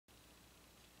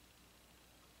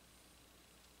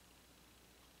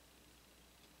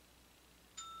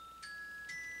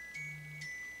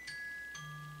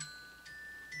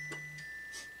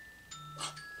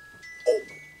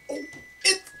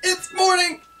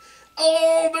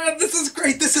this is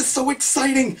great. This is so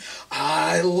exciting.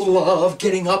 I love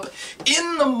getting up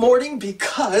in the morning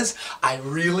because I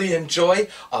really enjoy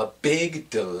a big,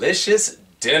 delicious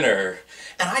dinner.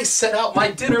 And I set out my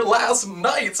dinner last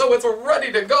night, so it's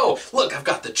ready to go. Look, I've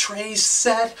got the trays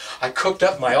set. I cooked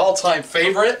up my all-time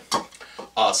favorite,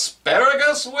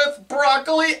 asparagus with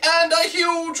broccoli and a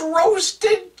huge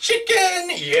roasted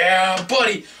chicken. Yeah,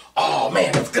 buddy. Oh,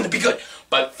 man, it's gonna be good.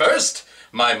 But first,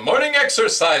 my morning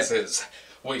exercises.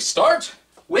 We start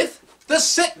with the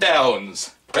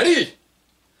sit-downs. Ready?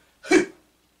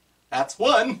 That's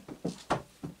 1.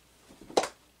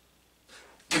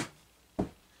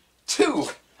 2.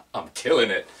 I'm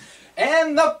killing it.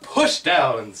 And the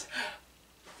push-downs.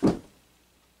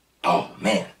 Oh,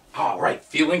 man. All right,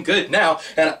 feeling good now.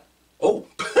 And oh,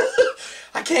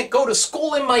 I can't go to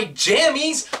school in my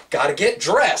jammies. Gotta get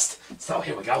dressed. So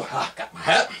here we go. Got my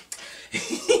hat.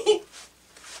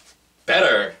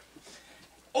 Better.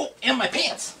 Oh, and my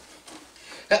pants.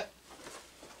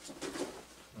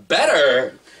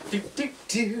 Better.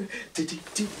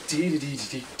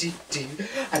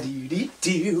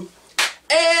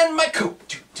 And my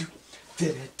coat.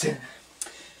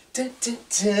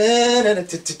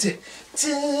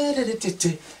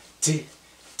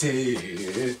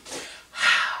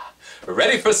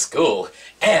 Ready for school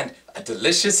and a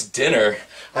delicious dinner.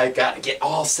 I gotta get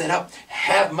all set up,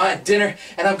 have my dinner,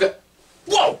 and I'm good.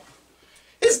 Whoa!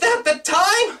 Is that the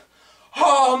time?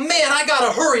 Oh man, I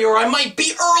gotta hurry or I might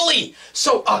be early.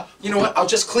 So, you know what? I'll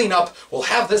just clean up. We'll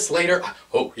have this later.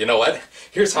 Oh, you know what?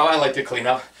 Here's how I like to clean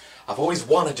up. I've always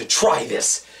wanted to try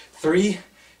this. 3,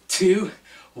 2,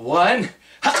 1.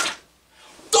 Ha!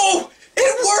 Oh,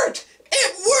 it worked!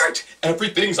 It worked!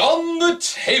 Everything's on the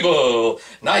table.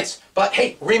 Nice. But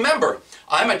hey, remember,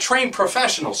 I'm a trained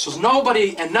professional, so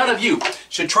nobody and none of you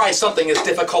should try something as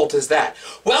difficult as that.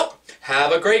 Well,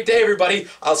 have a great day, everybody.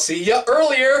 I'll see you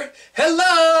earlier.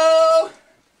 Hello!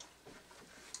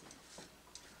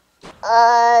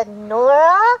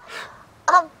 Nora?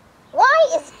 Why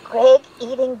is Greg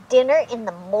eating dinner in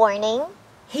the morning?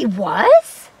 He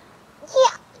was?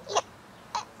 Yeah.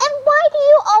 And why do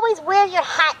you always wear your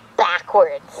hat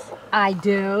backwards? I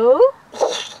do.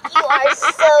 You are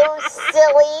so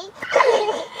silly.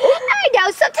 I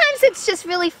know, sometimes it's just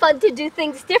really fun to do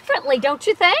things differently, don't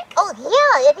you think? Oh,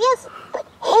 yeah, it is. But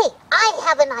hey, I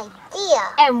have an idea.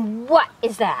 And what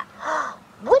is that?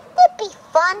 Wouldn't it be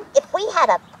fun if we had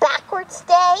a backwards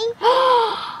day?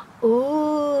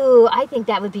 Ooh, I think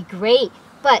that would be great.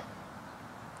 But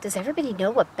does everybody know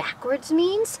what backwards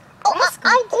means? Oh,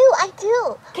 I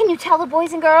do. Can you tell the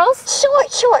boys and girls?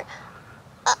 Sure.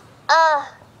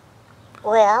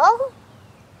 Well,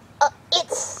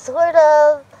 it's sort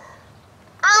of...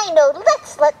 I know,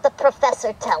 let's let the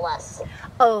professor tell us.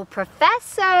 Oh,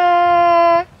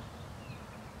 Professor!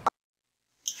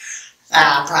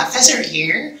 Professor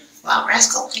here. Well,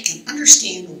 Rascal, I can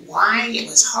understand why it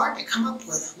was hard to come up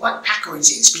with what backwards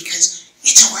is, because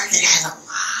it's a word that has a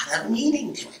lot of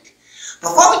meaning to it.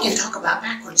 Before we can talk about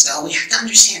backwards, though, we have to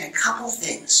understand a couple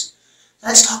things.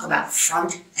 Let's talk about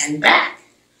front and back.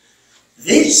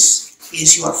 This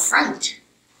is your front,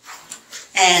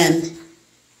 and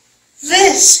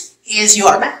this is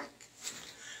your back.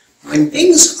 When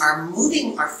things are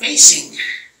moving or facing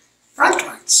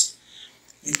frontwards,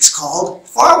 it's called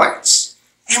forwards.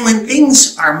 And when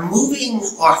things are moving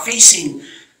or facing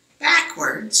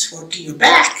backwards, or to your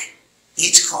back,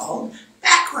 it's called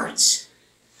backwards.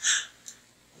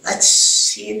 Let's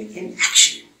see it in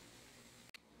action.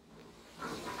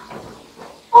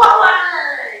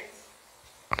 Forward!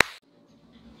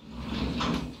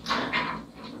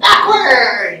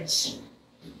 Backwards!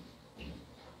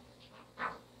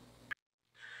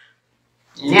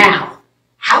 Now,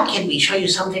 how can we show you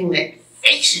something that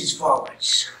faces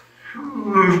forwards?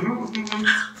 I've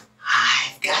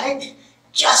got it,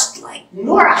 just like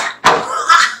Nora.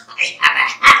 I have a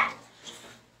hat.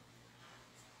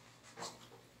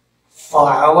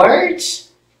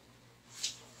 Forwards.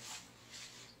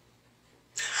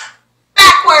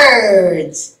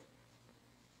 Backwards.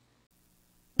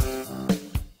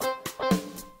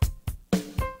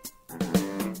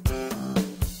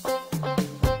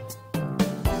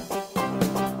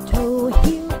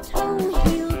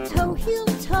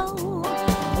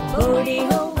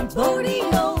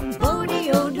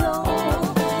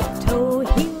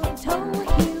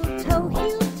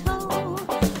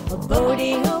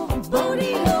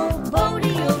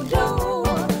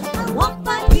 I walk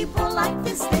by people like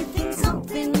this, they think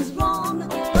something's wrong.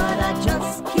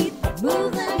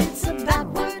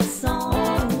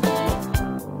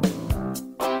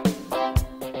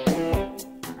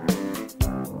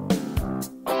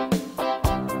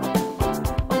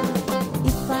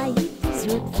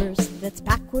 verse that's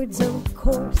backwards, of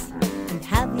course. And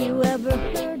have you ever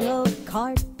heard of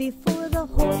cart before the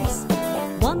horse?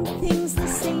 One thing's the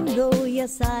same though,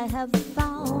 yes I have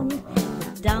found.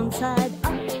 The downside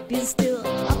up is still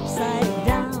upside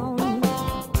down.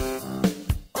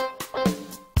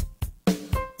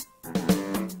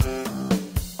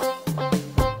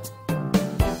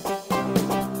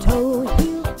 Toe,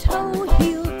 heel, toe,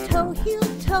 heel, toe, heel,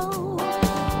 toe.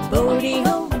 Bodie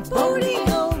ho, bodie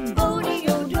ho, bodie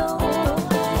ho, do.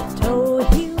 Toe,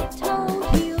 heel, toe,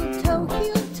 heel, toe,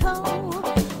 heel, toe.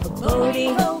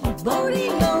 Bodie ho,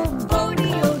 bodie ho,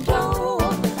 bodie ho, do.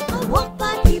 I walk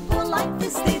by people like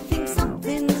this, they think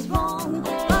something's wrong,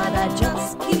 but I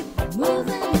just keep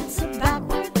moving, it's a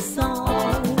backwards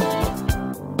song.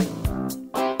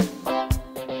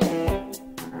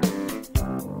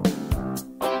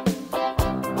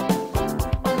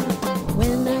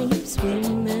 When I am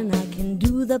swimming, I can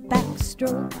do the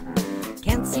backstroke.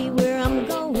 Can't see where I'm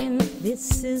going,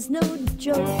 this is no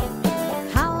joke.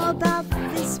 How about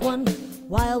this one?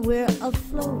 While we're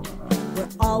afloat, we're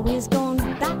always going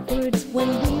backwards when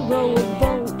we row a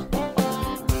boat.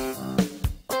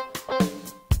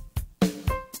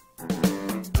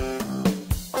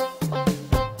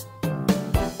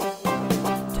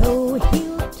 Toe,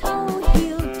 heel, toe,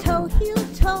 heel, toe, heel,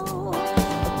 toe.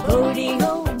 Bodie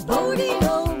ho, bodie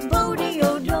ho, bodie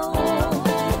ho, do.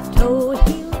 Toe,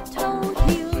 heel, toe,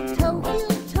 heel, toe,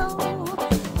 heel, toe.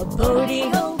 Bodie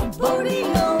ho, bodie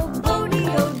ho, bodie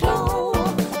ho, do.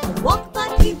 I walk by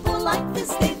people like this,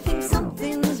 they think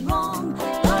something's wrong,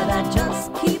 but I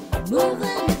just keep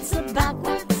moving, it's a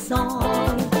backwards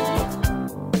song.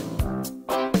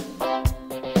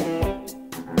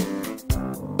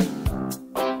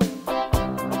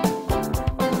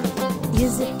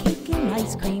 Is it cake and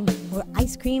ice cream, or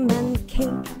ice cream and cake?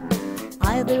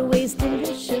 Either way's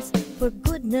delicious, for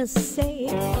goodness sake.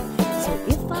 So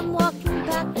if I'm walking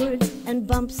backwards and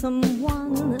bump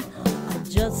someone, I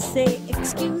just say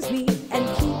excuse me and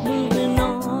keep moving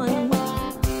on.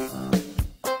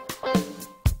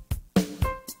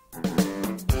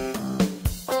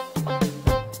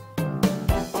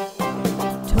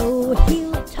 Toe,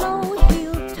 heel, toe,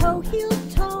 heel, toe, heel,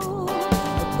 toe.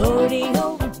 Bodie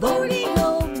ho, bodie ho,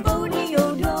 bodie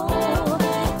ho, do.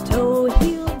 Toe,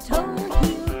 heel, toe,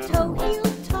 heel, toe, heel,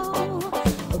 toe.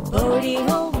 Bodie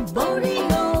ho, bodie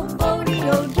ho, bodie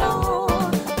ho, do.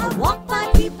 I walk by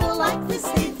people like this,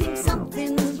 they think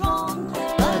something's wrong,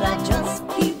 but I just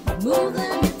keep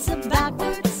moving, it's a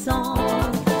backwards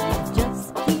song.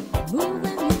 Just keep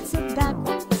moving, it's a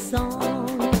backwards song.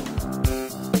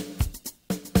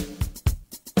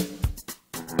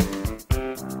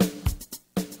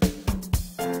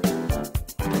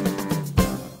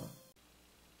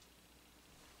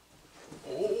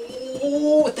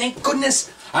 Oh, thank goodness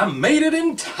I made it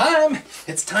in time.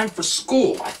 It's time for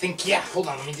school. I think, yeah, hold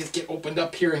on, let me just get opened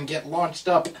up here and get launched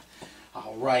up.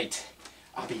 All right.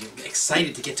 I'll be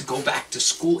excited to get to go back to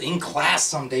school in class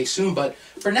someday soon, but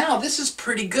for now, this is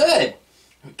pretty good.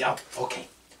 Here we go. Okay.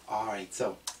 All right,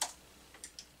 so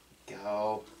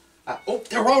go. Oh,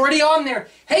 they're already on there.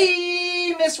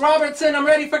 Hey, Miss Robertson, I'm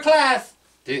ready for class.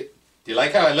 Do you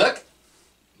like how I look?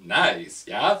 Nice,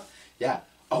 yeah? Yeah.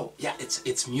 Oh, yeah,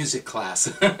 it's music class.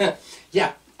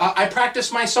 Yeah, I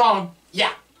practiced my song.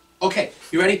 Yeah. Okay,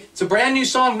 you ready? It's a brand new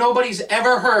song nobody's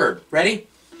ever heard. Ready?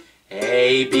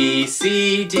 A, B,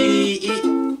 C, D,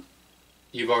 E.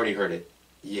 You've already heard it.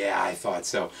 Yeah, I thought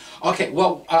so. Okay,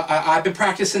 well, I've been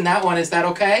practicing that one. Is that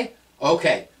okay?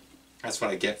 Okay. That's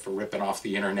what I get for ripping off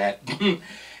the internet.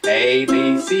 A,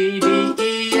 B, C, D,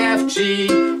 E, F, G.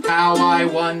 How I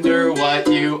wonder what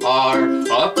you are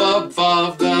up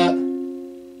above the...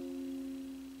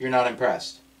 You're not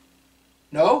impressed?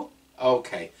 No?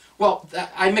 Okay. Well,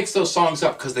 I mix those songs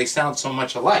up because they sound so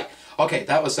much alike. Okay,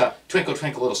 that was Twinkle,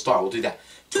 Twinkle, Little Star. We'll do that.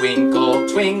 Twinkle,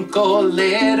 twinkle,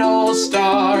 little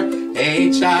star,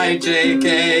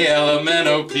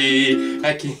 H-I-J-K-L-M-N-O-P.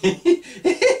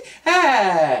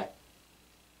 Ah.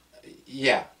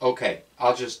 Yeah, okay.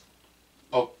 I'll just...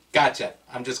 Oh, gotcha.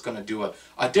 I'm just going to do a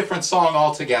different song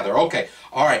altogether. Okay,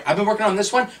 all right. I've been working on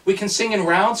this one. We can sing in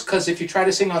rounds, because if you try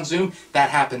to sing on Zoom, that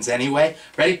happens anyway.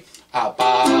 Ready? Ba,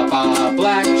 ba,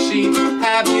 black sheep,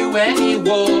 have you any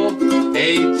wool?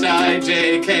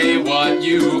 H-I-J-K, what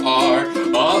you are,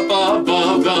 up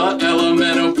above the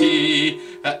L-M-N-O-P.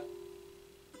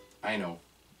 I know.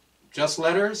 Just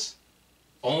letters?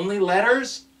 Only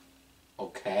letters?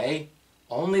 Okay.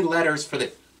 Only letters for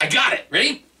the... I got it!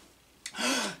 Ready?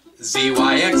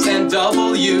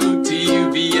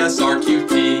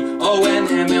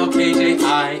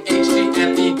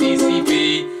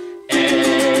 Z-Y-X-N-W-T-U-B-S-R-Q-T-O-N-M-L-K-J-I-H-T-F-E-D-C-B-A.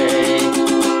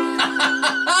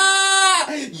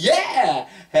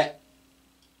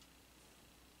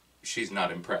 she's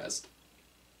not impressed.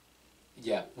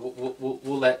 Yeah, we'll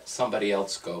let somebody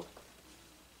else go.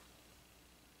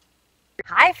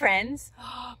 Hi, friends.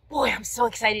 Boy, I'm so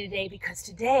excited today because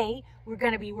today we're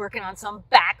going to be working on some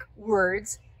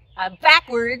backwards, a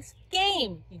backwards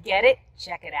game. You get it?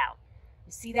 Check it out.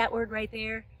 You see that word right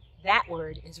there? That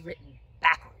word is written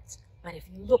backwards. But if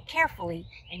you look carefully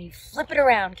and you flip it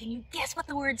around, can you guess what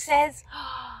the word says?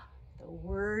 The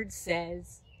word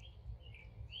says,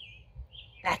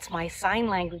 that's my sign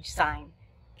language sign.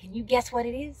 Can you guess what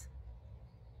it is?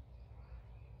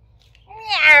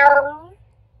 Meow.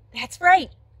 That's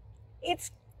right.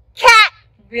 It's cat.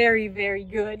 Very, very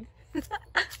good.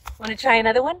 Want to try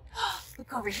another one?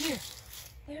 Look over here.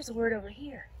 There's a word over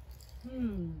here.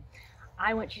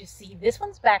 I want you to see, this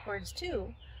one's backwards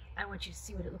too. I want you to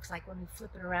see what it looks like when we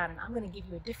flip it around, and I'm going to give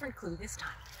you a different clue this time.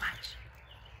 Watch.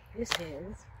 This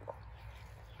is,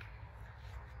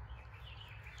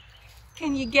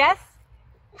 can you guess?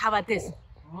 How about this?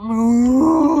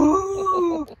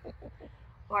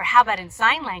 Or how about in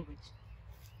sign language?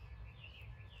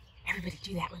 Everybody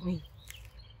do that with me.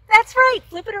 That's right.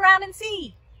 Flip it around and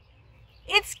see.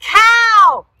 It's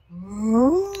cow.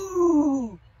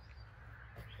 Moo.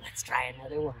 Let's try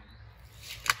another one.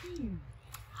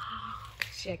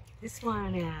 Check this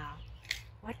one out.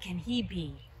 What can he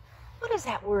be? What is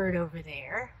that word over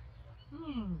there?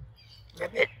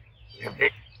 Ribbit,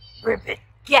 ribbit, ribbit.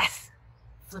 Yes.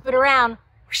 Flip it around.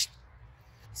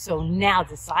 So now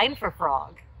the sign for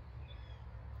frog.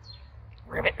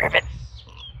 Ribbit, ribbit.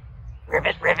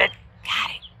 Ribbit, ribbit.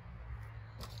 Got it.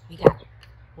 We got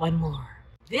one more.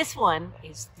 This one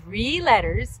is 3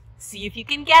 letters. See if you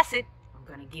can guess it. I'm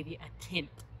going to give you a hint.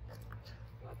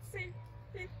 Let's see.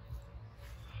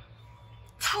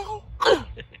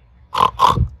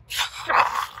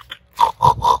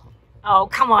 Oh,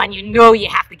 come on. You know you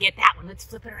have to get that one. Let's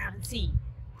flip it around and see.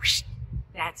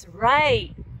 That's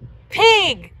right.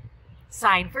 Pig.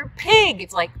 Sign for pig.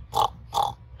 It's like,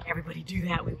 everybody do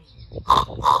that with me.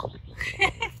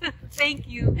 Thank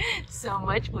you so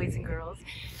much, boys and girls.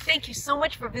 Thank you so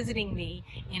much for visiting me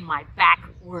in my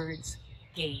backwards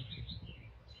game.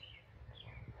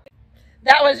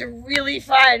 That was really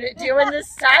fun, doing the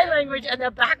sign language and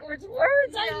the backwards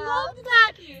words. I love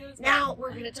that. Now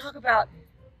we're going to talk about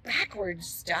backwards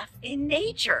stuff in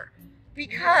nature,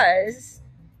 because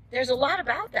there's a lot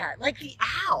about that. Like the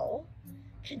owl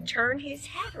can turn his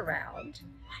head around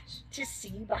to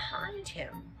see behind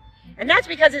him. And that's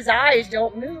because his eyes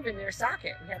don't move in their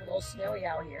socket. We have a little snowy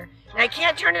owl here. And I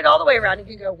can't turn it all the way around. He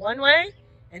can go one way,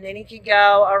 and then he can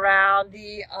go around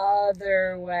the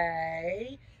other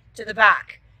way to the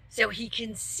back. So he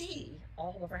can see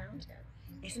all around him.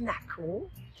 Isn't that cool?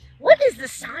 What is the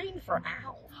sign for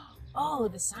owl? Oh,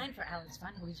 the sign for owl is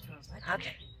fun, boys and girls.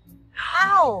 Okay.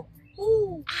 Owl.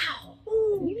 Ooh. Owl.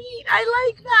 Ooh, neat. I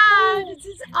like that. It's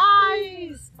his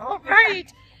eyes. All right.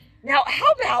 Now,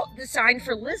 how about the sign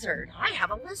for lizard? I have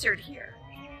a lizard here.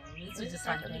 Lizard's a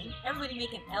sign for me. Everybody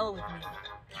make an L with me.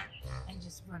 And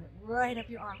just run it right up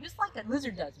your arm, just like a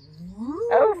lizard does.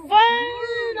 Oh,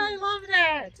 fun. I love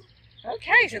that.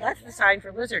 Okay, so that's the sign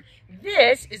for lizard.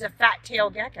 This is a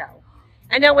fat-tailed gecko.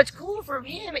 And now what's cool from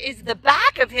him is the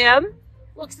back of him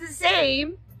looks the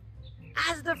same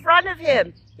as the front of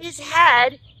him. His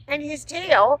head and his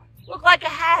tail look like a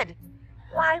head.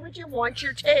 Why would you want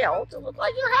your tail to look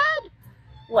like your head?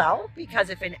 Well, because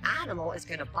if an animal is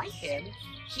going to bite him,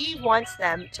 he wants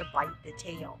them to bite the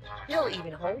tail. He'll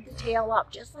even hold the tail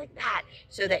up just like that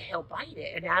so that he'll bite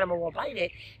it. An animal will bite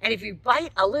it. And if you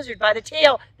bite a lizard by the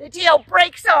tail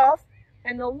breaks off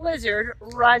and the lizard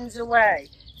runs away.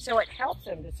 So it helps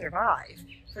them to survive,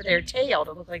 for their tail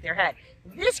to look like their head.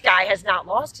 This guy has not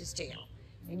lost his tail,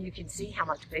 and you can see how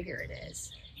much bigger it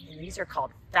is. And these are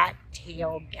called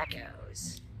fat-tailed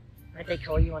geckos. Aren't they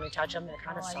cool? You want to touch them? They're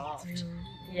kind of soft.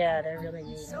 Yeah, they're really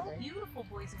neat. So beautiful,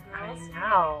 boys and girls. I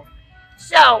know.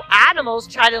 So animals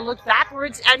try to look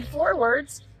backwards and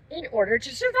forwards in order to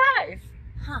survive.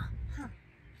 Huh.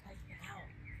 Like an owl.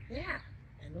 Yeah,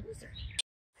 and the lizard.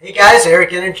 Hey guys,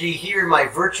 Eric Energy here in my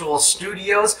virtual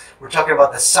studios. We're talking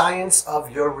about the science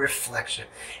of your reflection.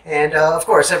 And of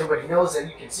course, everybody knows that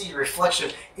you can see your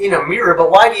reflection in a mirror, but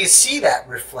why do you see that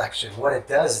reflection? What it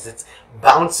does is it's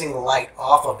bouncing light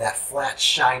off of that flat,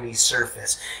 shiny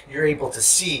surface. You're able to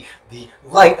see the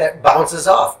light that bounces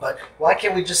off, but why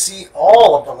can't we just see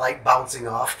all of the light bouncing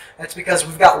off? That's because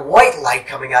we've got white light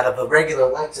coming out of the regular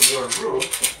lights in your room.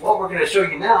 What we're going to show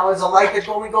you now is a light that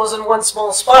only goes in one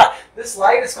small spot. This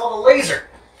light is called a laser.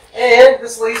 And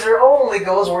this laser only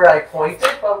goes where I point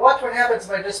it, but watch what happens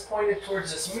if I just point it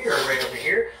towards this mirror right over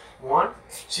here. 1,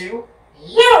 2,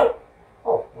 yo!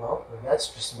 Oh, well, that's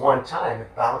just one time.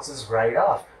 It bounces right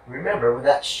off. Remember, with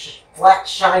that flat,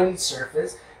 shiny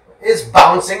surface is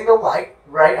bouncing the light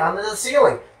right onto the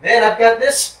ceiling. Then I've got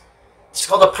this. It's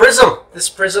called a prism. This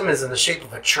prism is in the shape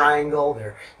of a triangle.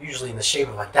 They're usually in the shape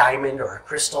of a diamond or a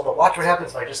crystal. But watch what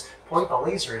happens if I just point the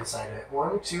laser inside of it.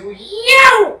 1, 2,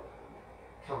 yow!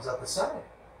 Comes out the side.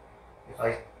 If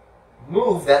I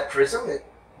move that prism, it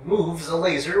moves the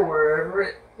laser wherever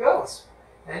it goes.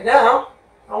 And now,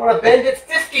 I want to bend it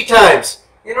 50 times.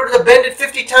 In order to bend it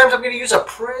 50 times, I'm going to use a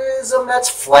prism that's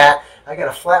flat. I got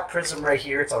a flat prism right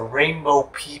here. It's a rainbow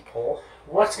peephole.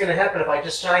 What's going to happen if I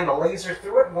just shine the laser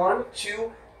through it? 1,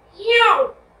 2,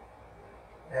 yow!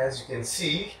 As you can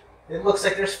see, it looks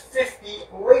like there's 50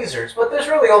 lasers. But there's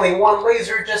really only one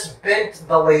laser, just bent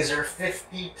the laser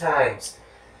 50 times.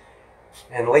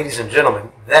 And ladies and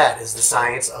gentlemen, that is the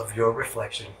science of your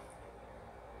reflection.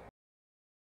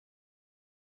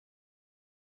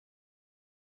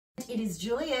 It is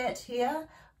Juliet here,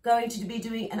 going to be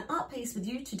doing an art piece with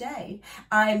you today.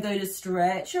 I'm going to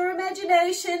stretch your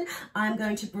imagination. I'm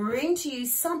going to bring to you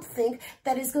something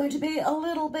that is going to be a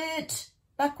little bit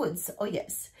backwards. Oh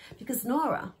yes, because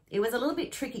Nora, it was a little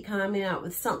bit tricky coming out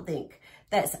with something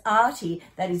that's arty,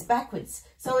 that is backwards.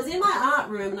 So I was in my art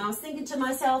room and I was thinking to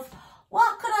myself,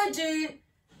 what could I do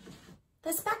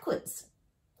that's backwards?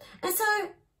 And so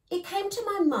it came to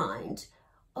my mind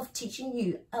of teaching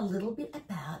you a little bit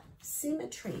about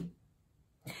symmetry.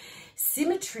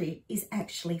 Symmetry is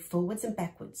actually forwards and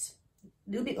backwards.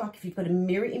 A little bit like if you've got a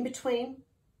mirror in between.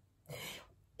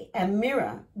 A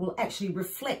mirror will actually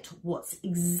reflect what's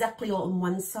exactly on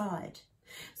one side.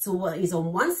 So what is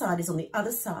on one side is on the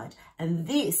other side. And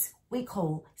this we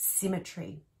call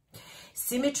symmetry.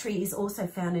 Symmetry is also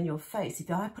found in your face. If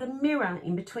I put a mirror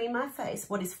in between my face,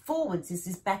 what is forwards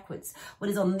is backwards. What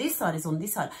is on this side is on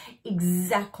this side.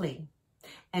 Exactly.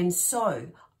 And so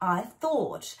I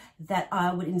thought that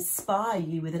I would inspire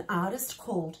you with an artist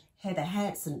called Heather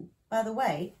Hansen. By the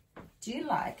way, do you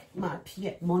like my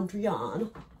Piet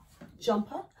Mondrian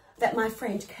jumper that my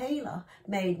friend Kayla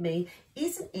made me?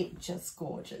 Isn't it just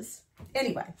gorgeous?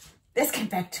 Anyway, let's get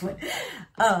back to it.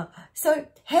 So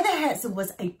Heather Hansen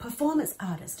was a performance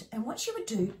artist, and what she would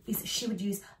do is she would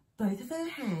use both of her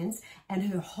hands and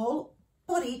her whole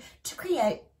body to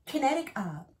create kinetic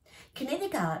art.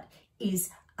 Kinetic art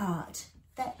is art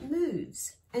that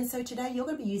moves. And so today you're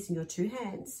going to be using your two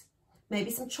hands,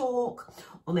 maybe some chalk,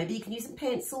 or maybe you can use a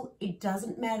pencil. It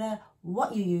doesn't matter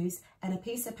what you use, and a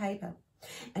piece of paper.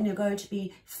 And you're going to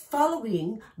be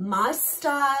following my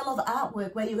style of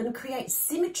artwork where you're going to create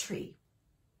symmetry.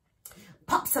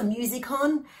 Pop some music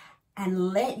on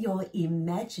and let your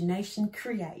imagination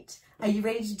create. Are you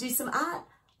ready to do some art?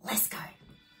 Let's go.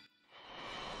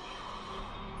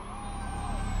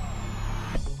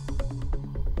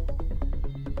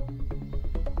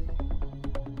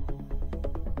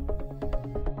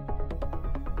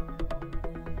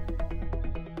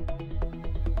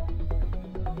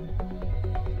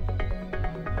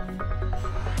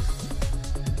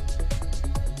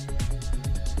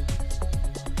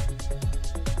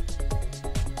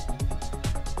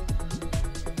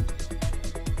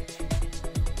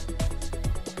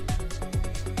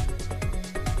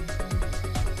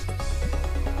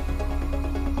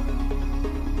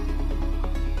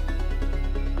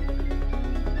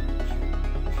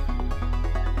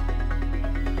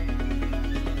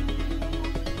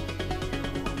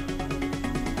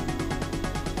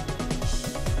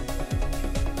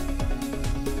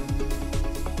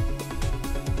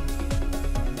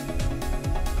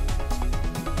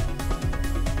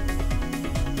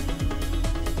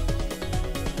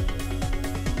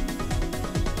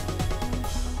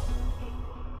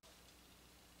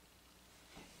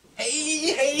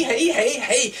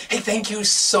 Hey, thank you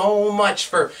so much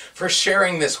for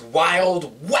sharing this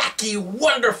wild, wacky,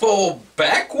 wonderful,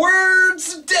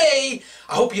 backwards day.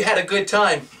 I hope you had a good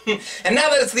time. And now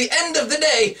that it's the end of the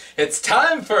day, it's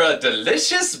time for a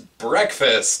delicious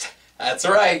breakfast. That's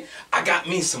right, I got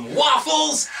me some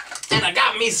waffles, and I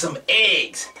got me some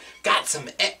eggs. Got some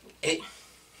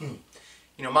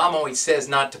You know, Mom always says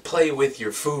not to play with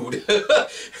your food.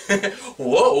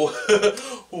 Whoa,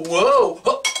 whoa,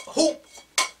 oh, oh.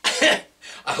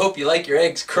 I hope you like your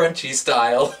eggs crunchy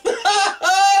style.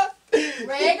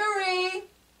 Gregory,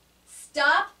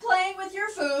 stop playing with your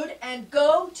food and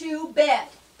go to bed.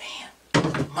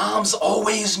 Man, moms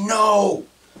always know.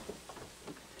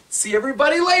 See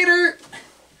everybody later.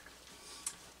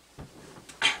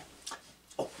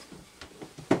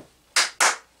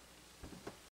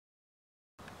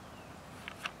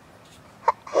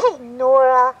 Hey,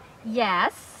 Nora.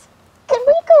 Yes? Can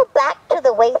we go back to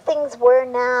the way things were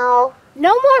now?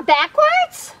 No more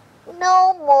backwards?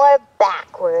 No more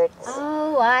backwards.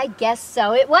 Oh, I guess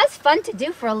so. It was fun to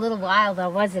do for a little while, though,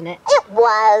 wasn't it? It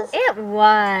was. It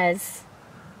was.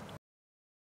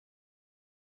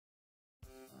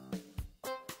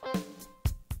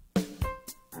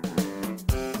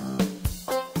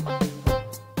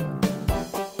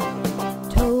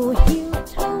 Toe, heel,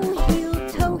 toe, heel,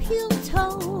 toe, heel,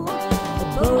 toe.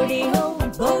 The birdie